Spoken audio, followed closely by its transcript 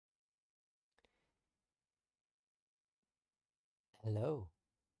Hello.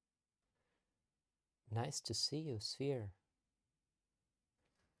 Nice to see you, Sphere.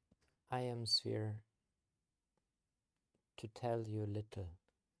 I am Sphere to tell you a little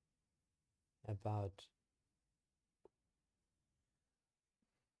about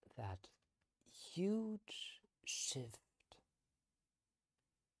that huge shift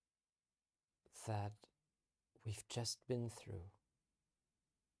that we've just been through.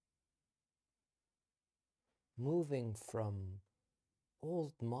 Moving from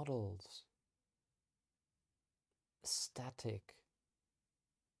old models, static,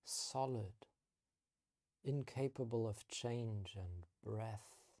 solid, incapable of change and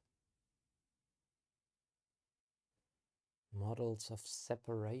breath, models of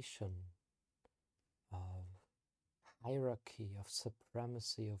separation, of hierarchy, of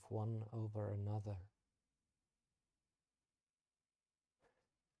supremacy of one over another.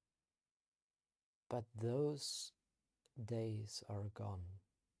 But those days are gone.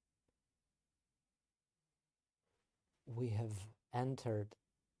 We have entered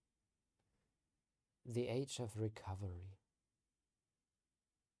the age of recovery,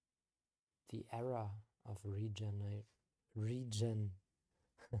 the era of regenera.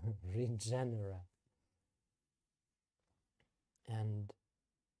 And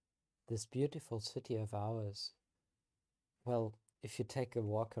this beautiful city of ours, well, if you take a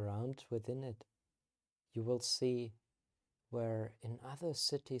walk around within it, you will see where in other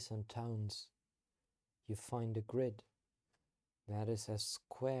cities and towns you find a grid that is as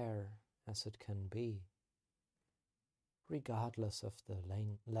square as it can be, regardless of the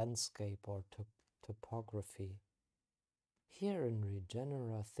landscape or topography. Here in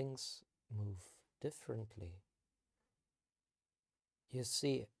Regenera, things move differently. You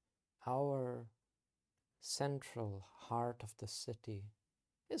see, our central heart of the city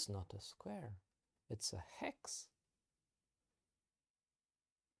is not a square, it's a hex.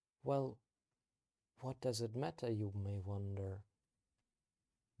 Well, what does it matter, you may wonder?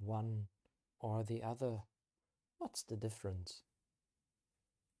 One or the other, what's the difference?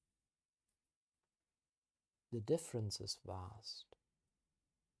 The difference is vast,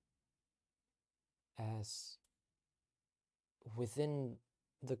 as within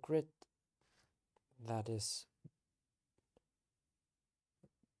the grid that is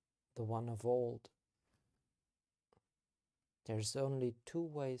the one of old, there's only two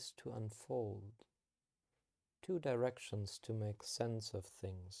ways to unfold, two directions to make sense of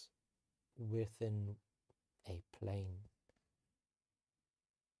things within a plane.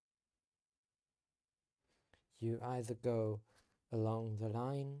 You either go along the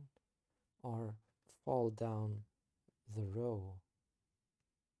line or fall down the row.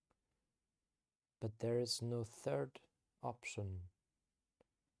 But there is no third option,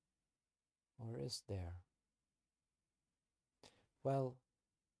 or is there? Well,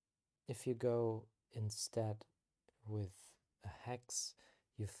 if you go instead with a hex,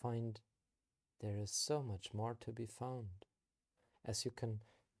 you find there is so much more to be found, as you can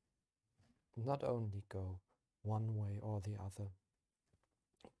not only go one way or the other,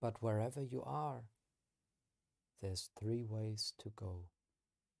 but wherever you are, there's three ways to go.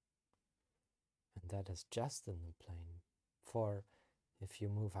 And that is just in the plane. For if you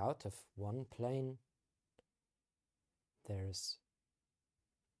move out of one plane, there's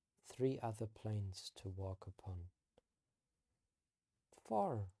three other planes to walk upon.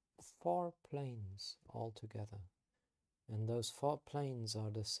 Four planes altogether. And those four planes are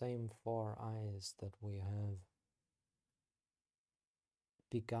the same four eyes that we have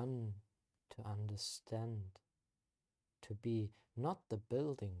begun to understand to be not the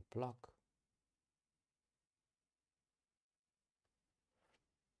building block,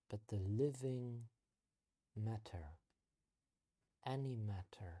 but the living matter,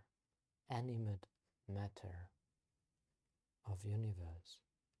 animate matter of universe.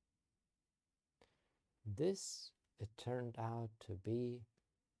 This, it turned out to be,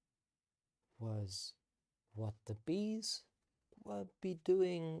 was what the bees will be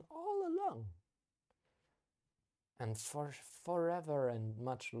doing all along. And for forever and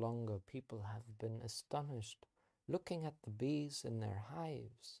much longer, people have been astonished, looking at the bees in their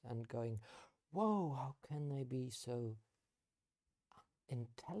hives and going, whoa, how can they be so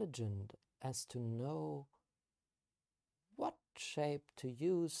intelligent as to know what shape to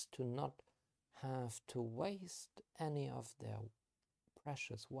use to not have to waste any of their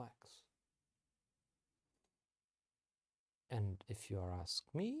precious wax. And if you ask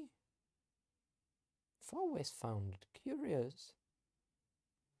me, I've always found it curious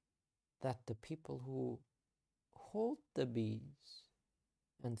that the people who hold the bees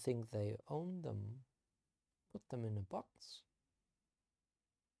and think they own them put them in a box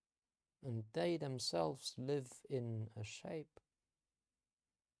and they themselves live in a shape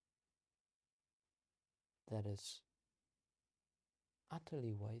that is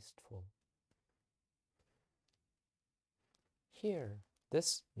utterly wasteful. Here,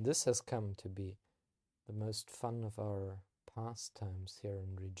 this has come to be the most fun of our pastimes here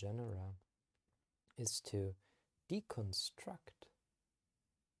in Regenera, is to deconstruct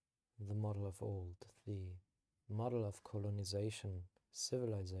the model of old, the model of colonization,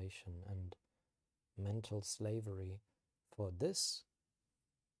 civilization, and mental slavery. For this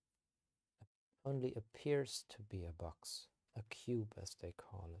only appears to be a box, a cube as they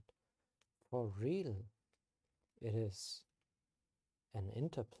call it. For real, it is an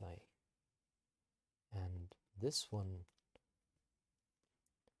interplay. And this one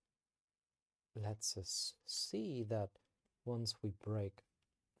lets us see that once we break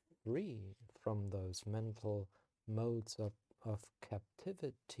free from those mental modes of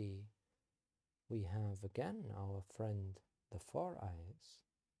captivity, we have again our friend the Four Eyes,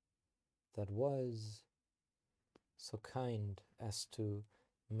 that was so kind as to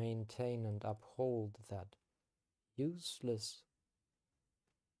maintain and uphold that useless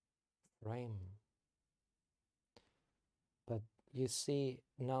frame. But you see,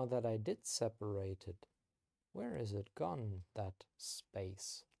 now that I did separate it, where is it gone? That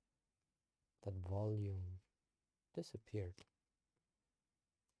space, that volume disappeared.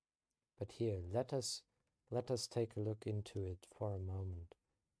 But here, let us take a look into it for a moment.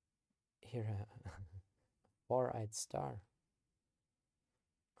 Here, four-eyed star.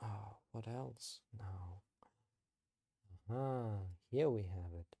 Ah, what else now? Here we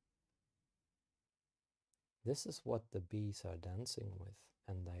have it. This is what the bees are dancing with,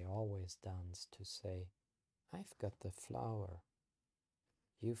 and they always dance to say, I've got the flower,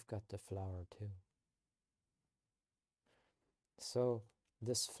 you've got the flower too. So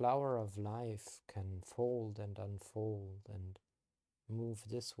this flower of life can fold and unfold and move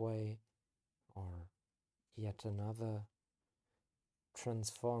this way or yet another,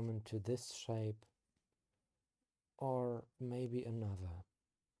 transform into this shape or maybe another.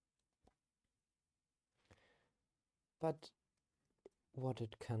 But what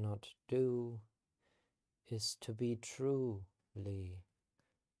it cannot do is to be truly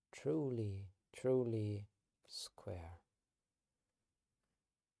square,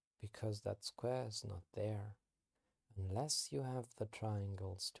 because that square is not there unless you have the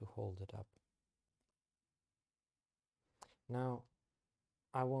triangles to hold it up. Now,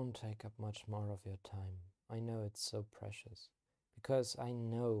 I won't take up much more of your time. I know it's so precious, because I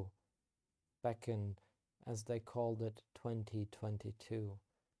know back in, as they called it, 2022,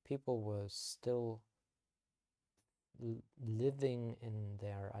 people were still living in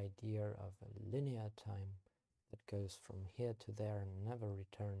their idea of a linear time that goes from here to there and never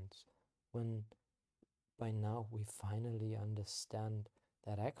returns, when by now we finally understand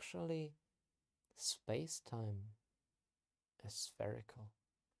that actually space-time is spherical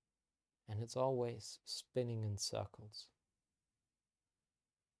and it's always spinning in circles.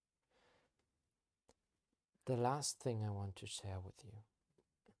 The last thing I want to share with you,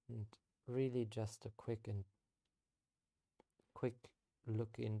 and really just a quick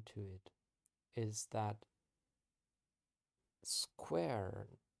look into it, is that square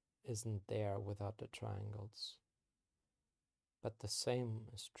isn't there without the triangles, but the same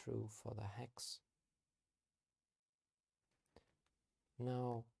is true for the hex.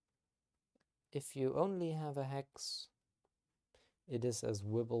 Now, if you only have a hex, it is as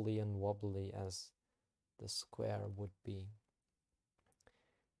wibbly and wobbly as the square would be.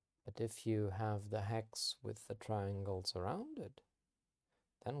 But if you have the hex with the triangles around it,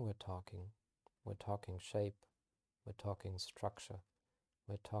 then we're talking shape, we're talking structure,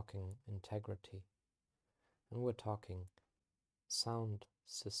 we're talking integrity, and we're talking sound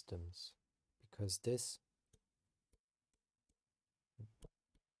systems, because this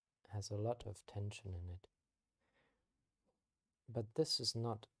has a lot of tension in it. But this is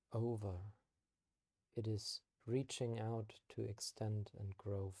not over. It is reaching out to extend and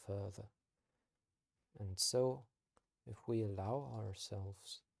grow further. And so, if we allow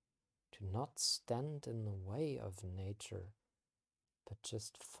ourselves to not stand in the way of nature, but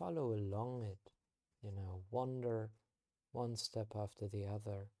just follow along it, wander one step after the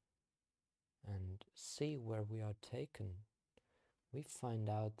other and see where we are taken, we find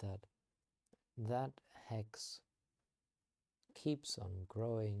out that that hex keeps on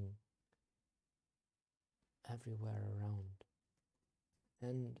growing everywhere around.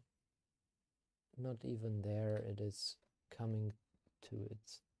 And not even there, it is coming to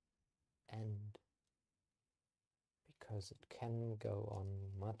its end, because it can go on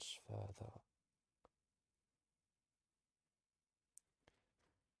much further.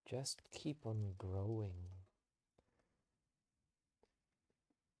 Just keep on growing.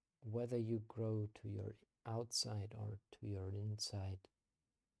 Whether you grow to your outside or to your inside,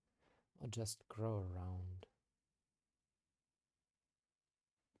 or just grow around.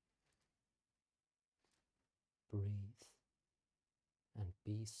 Breathe and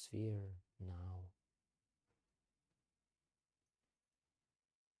be sphere now.